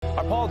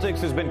Our politics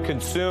has been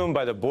consumed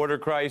by the border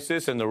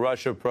crisis and the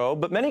Russia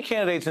probe, but many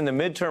candidates in the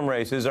midterm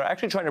races are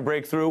actually trying to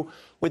break through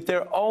with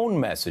their own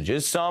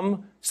messages,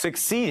 some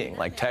succeeding,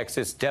 like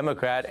Texas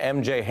Democrat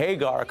MJ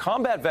Hagar, a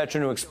combat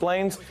veteran who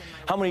explains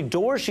how many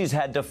doors she's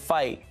had to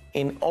fight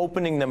in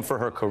opening them for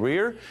her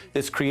career.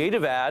 This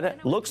creative ad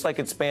looks like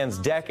it spans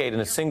a decade in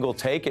a single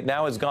take. It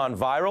now has gone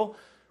viral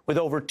with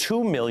over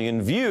 2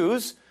 million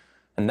views,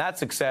 and that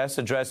success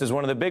addresses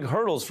one of the big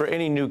hurdles for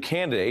any new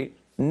candidate,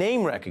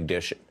 name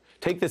recognition.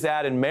 Take this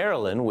ad in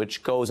Maryland,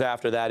 which goes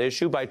after that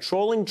issue by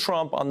trolling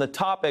Trump on the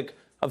topic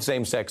of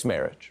same-sex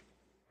marriage.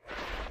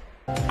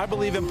 I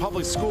believe in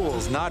public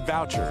schools, not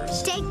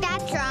vouchers. Take that,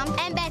 Trump,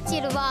 and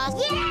Betsy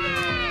DeVos.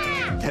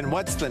 Yeah! And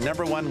what's the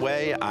 #1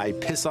 way I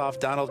piss off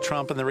Donald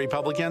Trump and the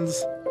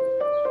Republicans?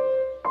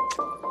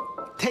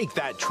 Take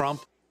that,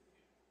 Trump.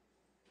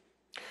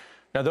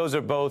 Now, those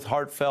are both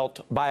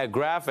heartfelt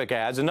biographic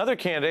ads. Another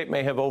candidate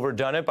may have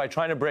overdone it by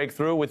trying to break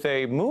through with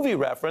a movie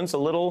reference, a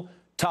little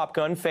Top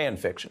Gun fan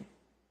fiction.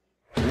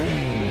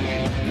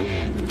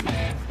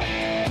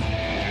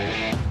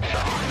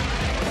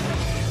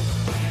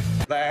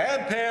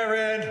 Planned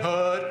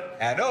Parenthood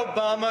and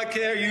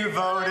Obamacare you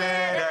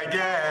voted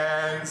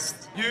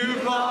against.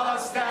 You've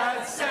lost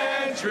that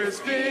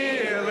centrist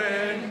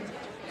feeling,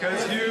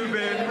 'cause you've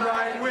been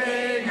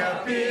right-wing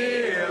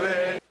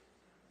appealing.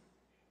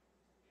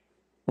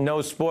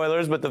 No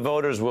spoilers, but the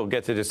voters will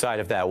get to decide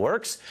if that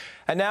works.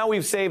 And now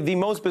we've saved the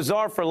most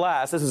bizarre for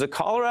last. This is a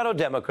Colorado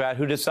Democrat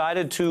who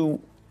decided to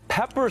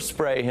pepper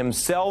spray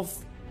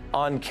himself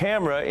on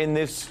camera in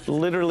this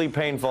literally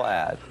painful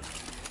ad.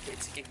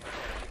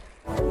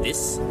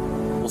 This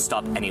will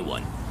stop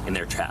anyone in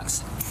their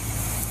tracks.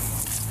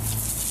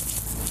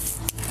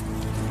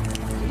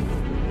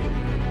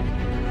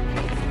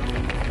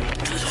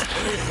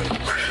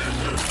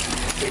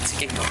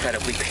 It's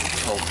incredibly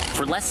painful.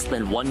 For less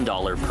than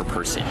 $1 per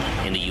person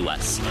in the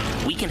U.S.,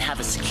 we can have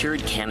a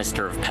secured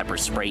canister of pepper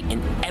spray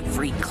in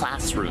every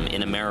classroom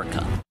in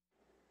America.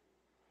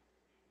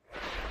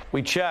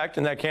 We checked,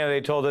 and that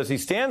candidate told us he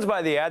stands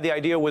by the ad. The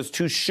idea was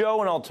to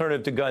show an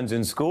alternative to guns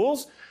in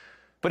schools.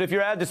 But if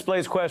your ad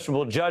displays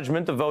questionable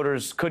judgment, the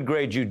voters could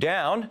grade you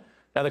down.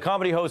 Now, the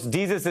comedy host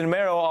Desus and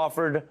Mero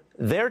offered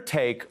their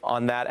take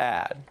on that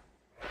ad.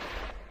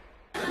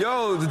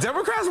 Yo, the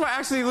Democrats might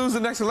actually lose the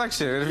next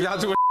election if y'all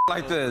do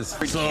like this.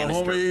 So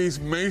homie's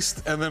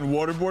maced and then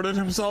waterboarded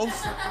himself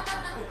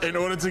in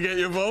order to get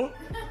your vote?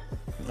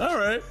 All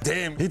right.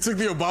 Damn, he took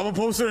the Obama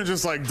poster and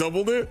just like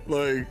doubled it?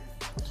 Like,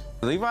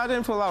 Levi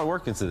didn't put a lot of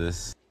work into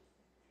this.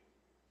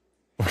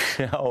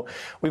 Now,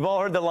 we've all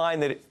heard the line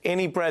that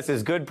any press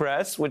is good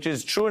press, which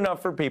is true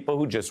enough for people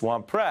who just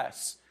want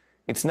press.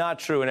 It's not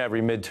true in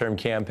every midterm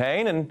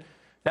campaign, and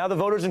now the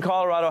voters in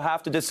Colorado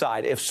have to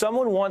decide if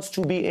someone wants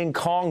to be in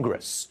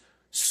Congress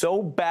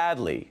so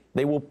badly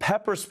they will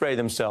pepper spray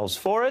themselves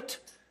for it.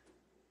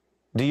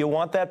 Do you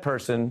want that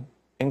person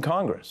in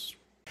Congress?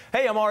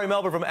 Hey, I'm Ari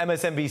Melber from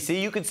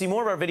MSNBC. You can see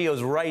more of our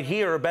videos right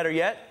here, or better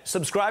yet,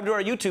 subscribe to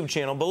our YouTube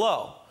channel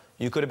below.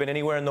 You could have been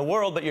anywhere in the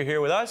world, but you're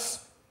here with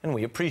us, and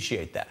we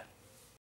appreciate that.